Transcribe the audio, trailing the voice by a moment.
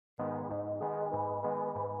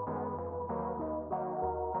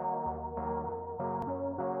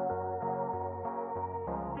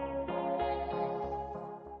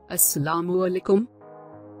Assalamu alaikum.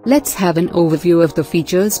 Let's have an overview of the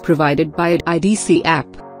features provided by IDC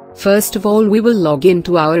app. First of all, we will log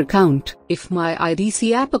into our account. If My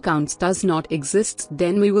IDC app account does not exist,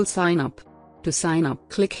 then we will sign up. To sign up,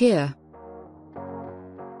 click here.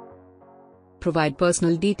 Provide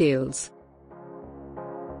personal details.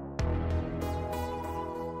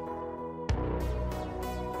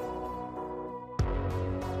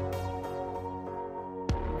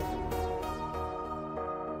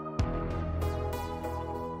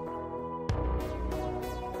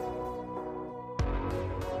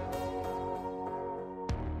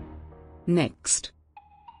 Next,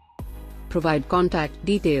 provide contact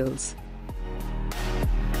details.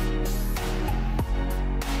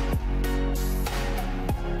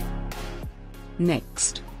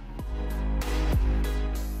 Next,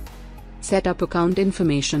 set up account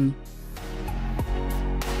information.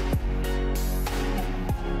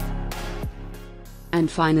 And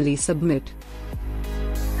finally submit.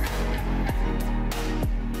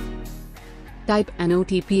 Type an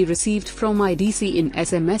OTP received from IDC in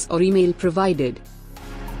SMS or email provided.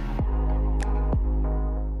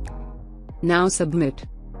 Now submit.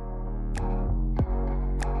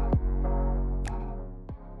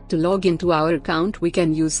 To log into our account, we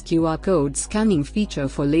can use QR code scanning feature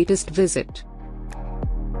for latest visit.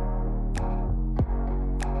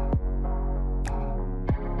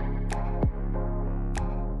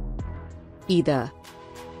 Either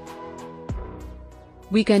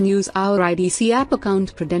we can use our IDC app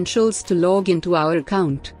account credentials to log into our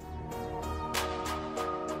account.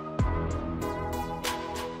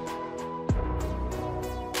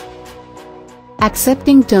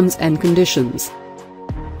 Accepting terms and conditions.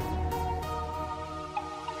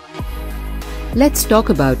 Let's talk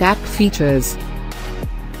about app features.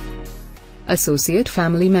 Associate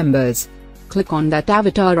family members. Click on that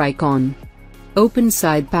avatar icon. Open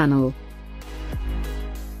side panel.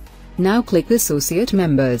 Now click Associate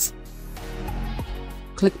Members.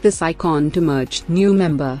 Click this icon to merge new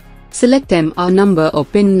member. Select MR number or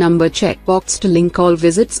PIN number checkbox to link all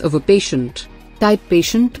visits of a patient. Type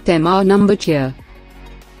patient MR number here.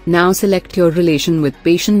 Now select your relation with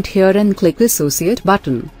patient here and click Associate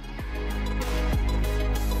button.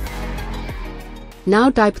 Now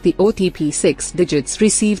type the OTP 6 digits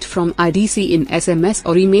received from IDC in SMS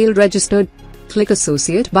or email registered. Click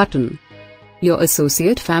Associate button. Your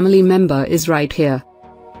associate family member is right here.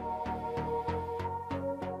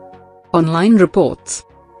 Online reports.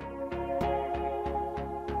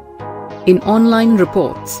 In online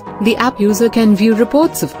reports, the app user can view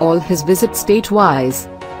reports of all his visits state-wise.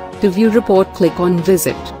 To view report, click on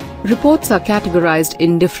Visit. Reports are categorized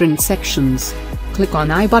in different sections. Click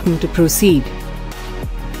on I button to proceed.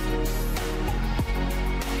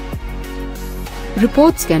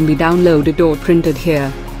 Reports can be downloaded or printed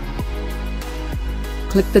here.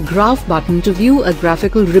 Click the Graph button to view a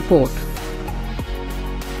graphical report.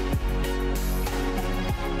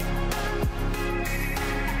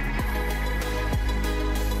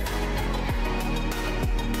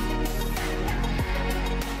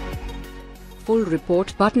 Full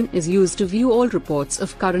Report button is used to view all reports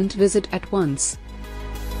of current visit at once.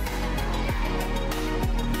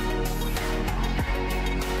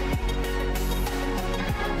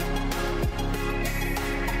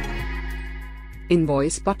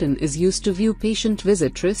 Invoice button is used to view patient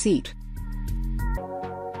visit receipt.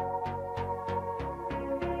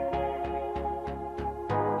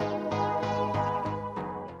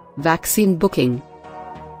 Vaccine booking.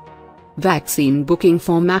 Vaccine booking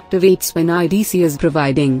form activates when IDC is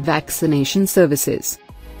providing vaccination services.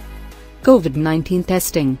 COVID-19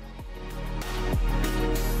 testing.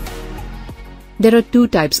 There are two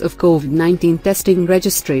types of COVID-19 testing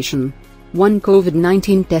registration. 1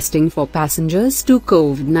 COVID-19 testing for passengers, 2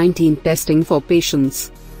 COVID-19 testing for patients.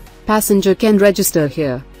 Passenger can register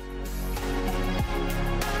here.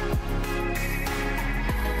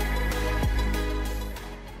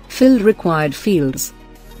 Fill required fields.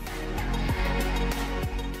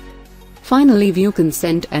 Finally, view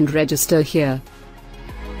consent and register here.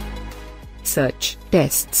 Search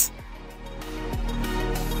tests.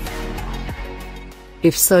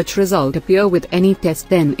 If search result appear with any test,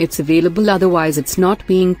 then it's available, otherwise it's not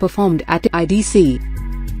being performed at IDC.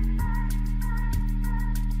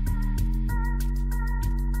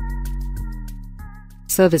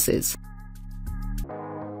 Services.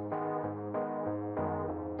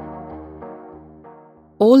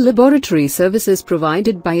 All laboratory services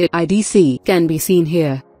provided by IDC can be seen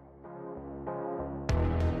here.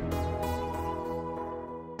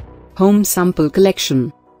 Home sample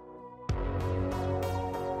collection.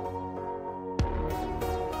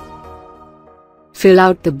 Fill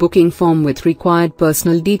out the booking form with required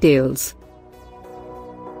personal details.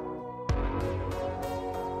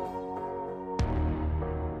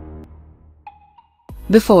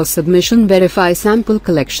 Before submission, verify sample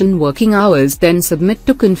collection working hours, then submit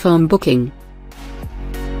to confirm booking.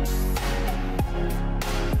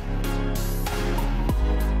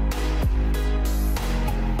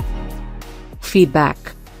 Feedback.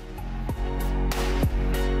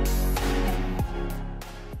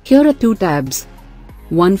 Here are two tabs.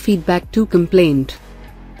 1 Feedback, 2 Complaint.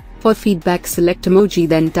 For feedback, select emoji,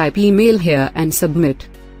 then type email here and submit.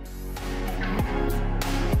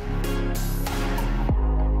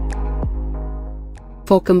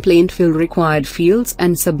 For complaint, fill required fields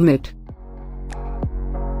and submit.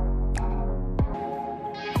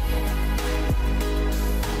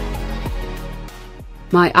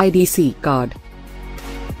 My IDC card.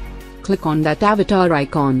 Click on that avatar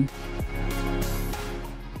icon.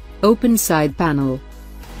 Open side panel.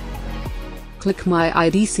 Click My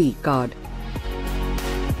IDC card.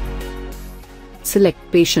 Select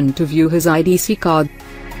patient to view his IDC card.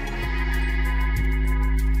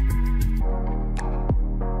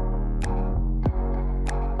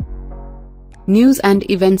 News and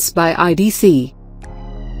events by IDC.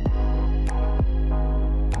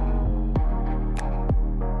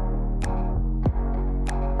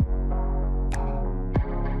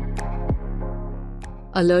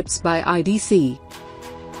 Alerts by IDC.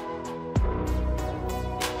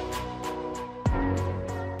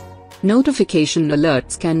 Notification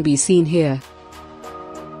alerts can be seen here.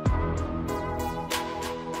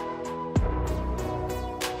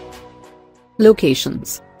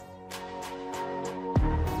 Locations.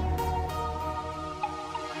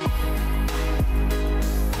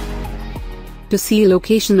 To see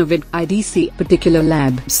location of an IDC particular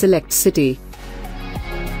lab, select city.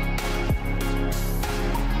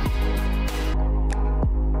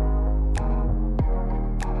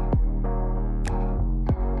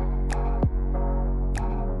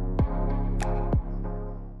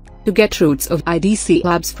 To get routes of IDC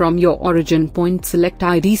labs from your origin point, select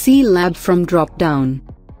IDC lab from drop-down.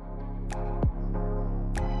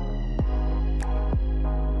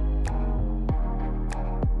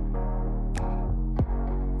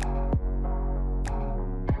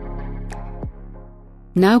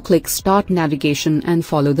 Now click Start Navigation and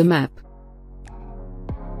follow the map.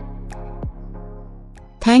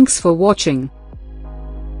 Thanks for watching.